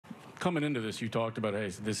coming into this, you talked about, hey,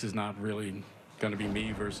 this is not really going to be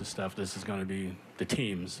me versus Steph. This is going to be the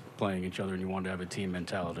teams playing each other, and you want to have a team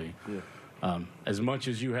mentality. Yeah. As much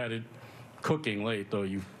as you had it cooking late, though,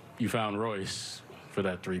 you found Royce for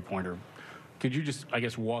that three-pointer. Could you just, I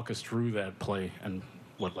guess, walk us through that play and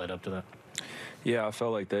what led up to that? Yeah, I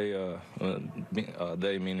felt like they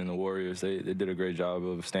meaning the Warriors, they did a great job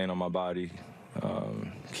of staying on my body,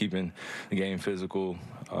 keeping the game physical,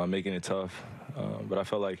 making it tough. But I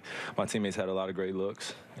felt like my teammates had a lot of great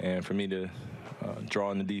looks, and for me to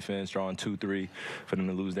draw in the defense, draw in 2-3, for them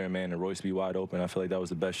to lose their man and Royce be wide open, I feel like that was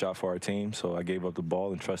the best shot for our team. So I gave up the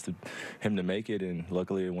ball and trusted him to make it, and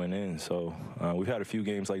luckily it went in. So we've had a few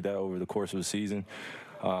games like that over the course of the season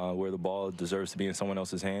where the ball deserves to be in someone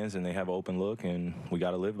else's hands and they have an open look, and we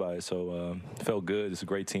got to live by it. So it felt good. It's a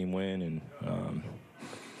great team win, and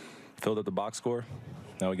filled up the box score.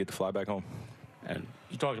 Now we get to fly back home. And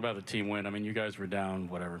you talked about the team win. I mean, you guys were down,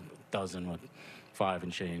 whatever, dozen with 5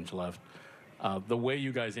 and change left. The way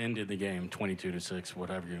you guys ended the game, 22-6,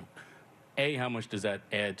 whatever A, how much does that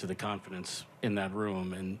add to the confidence in that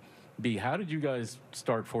room? And B, how did you guys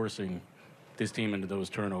start forcing this team into those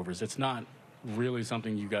turnovers? It's not really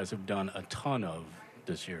something you guys have done a ton of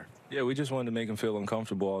this year. Yeah, we just wanted to make them feel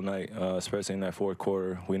uncomfortable all night, especially in that fourth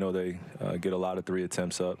quarter. We know they get a lot of 3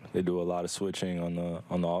 attempts up. They do a lot of switching on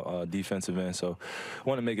the defensive end. So I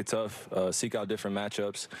want to make it tough, seek out different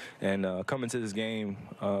matchups, and come into this game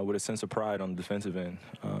with a sense of pride on the defensive end.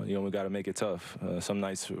 We got to make it tough. Some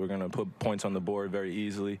nights we're going to put points on the board very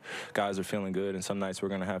easily. Guys are feeling good, and some nights we're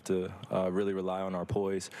going to have to really rely on our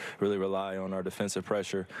poise, really rely on our defensive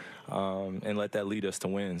pressure, and let that lead us to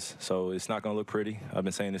wins. So it's not going to look pretty. I've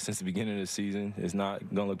been saying this since the beginning of the season. It's not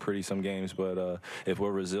going to look pretty some games, but if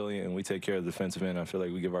we're resilient and we take care of the defensive end, I feel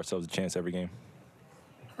like we give ourselves a chance every game.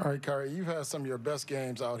 All right, Kyrie, you've had some of your best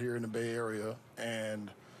games out here in the Bay Area,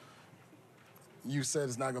 and you said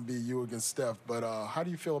it's not going to be you against Steph, but how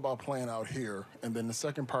do you feel about playing out here? And then the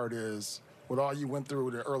second part is, with all you went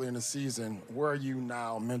through early in the season, where are you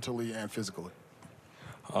now mentally and physically?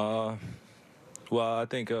 Well, I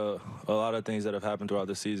think a lot of things that have happened throughout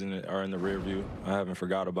the season are in the rear view. I haven't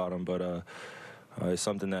forgot about them, but it's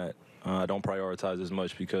something that I don't prioritize as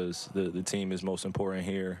much because the team is most important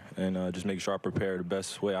here, and just making sure I prepare the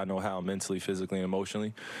best way I know how, mentally, physically, and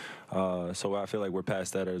emotionally. So I feel like we're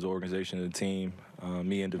past that as an organization and a team,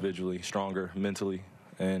 me individually, stronger mentally.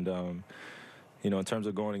 And, in terms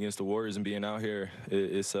of going against the Warriors and being out here,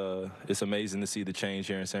 it's amazing to see the change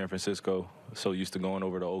here in San Francisco. So used to going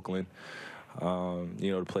over to Oakland.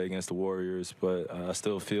 To play against the Warriors, but I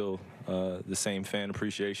still feel the same fan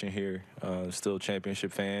appreciation here. Still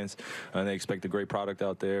championship fans, and they expect a great product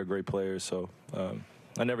out there, great players. So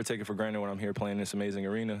I never take it for granted when I'm here playing this amazing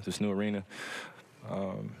arena, this new arena.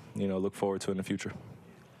 Look forward to it in the future.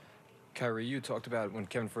 Kyrie, you talked about when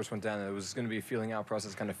Kevin first went down that it was going to be a feeling out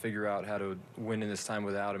process, kind of figure out how to win in this time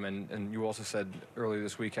without him. And you also said earlier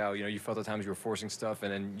this week how, you felt at times you were forcing stuff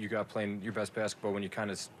and then you got playing your best basketball when you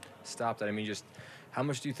kind of stopped that. I mean, just how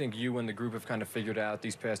much do you think you and the group have kind of figured out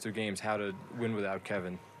these past 2 games how to win without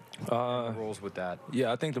Kevin? Roles with that.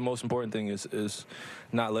 Yeah, I think the most important thing is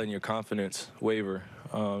not letting your confidence waver.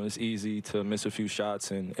 It's easy to miss a few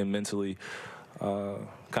shots and mentally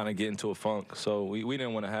kind of get into a funk. So we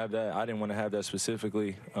didn't want to have that. I didn't want to have that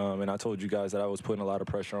specifically. And I told you guys that I was putting a lot of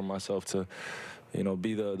pressure on myself to,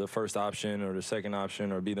 be the first option or the second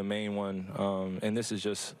option or be the main one. And this is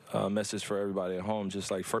just a message for everybody at home,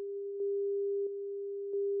 just like first.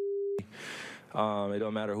 It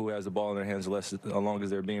don't matter who has the ball in their hands, as long as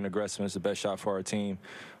they're being aggressive. It's the best shot for our team.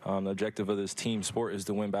 The objective of this team sport is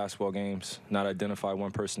to win basketball games, not identify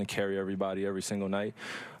one person to carry everybody every single night.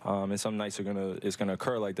 And some nights it's gonna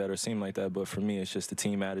occur like that or seem like that. But for me, it's just the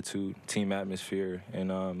team attitude, team atmosphere,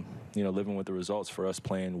 and living with the results for us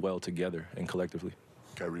playing well together and collectively.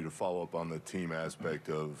 Kyrie, to follow up on the team aspect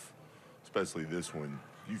of, especially this one,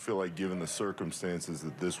 do you feel like, given the circumstances,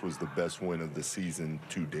 that this was the best win of the season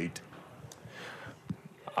to date?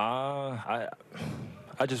 I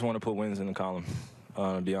just want to put wins in the column,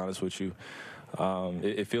 to be honest with you.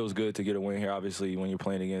 It feels good to get a win here, obviously, when you're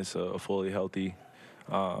playing against a fully healthy,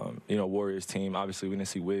 Warriors team. Obviously, we didn't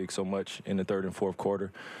see Wiggs so much in the third and fourth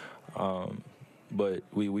quarter. But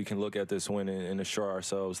we can look at this win and assure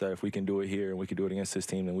ourselves that if we can do it here and we can do it against this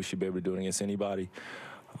team, then we should be able to do it against anybody.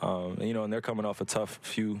 And they're coming off a tough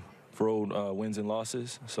few road wins and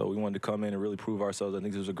losses, so we wanted to come in and really prove ourselves. I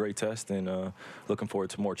think this was a great test, and looking forward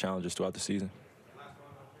to more challenges throughout the season.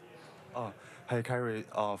 Hey, Kyrie,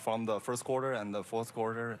 from the first quarter and the fourth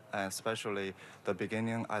quarter, and especially the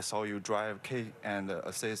beginning, I saw you drive, kick, and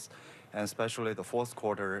assist. and especially the fourth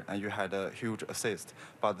quarter, and you had a huge assist.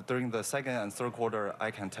 But during the second and third quarter,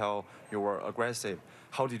 I can tell you were aggressive.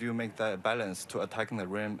 How did you make that balance to attacking the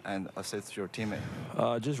rim and assist your teammate?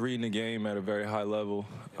 Just reading the game at a very high level,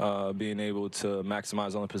 being able to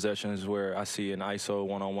maximize on the possessions where I see an ISO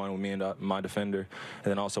one-on-one with me and my defender,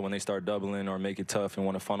 and then also when they start doubling or make it tough and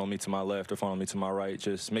want to funnel me to my left or funnel me to my right,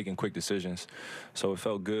 just making quick decisions. So it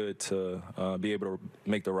felt good to be able to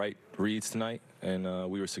make the right reads tonight, and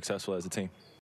we were successful as a team.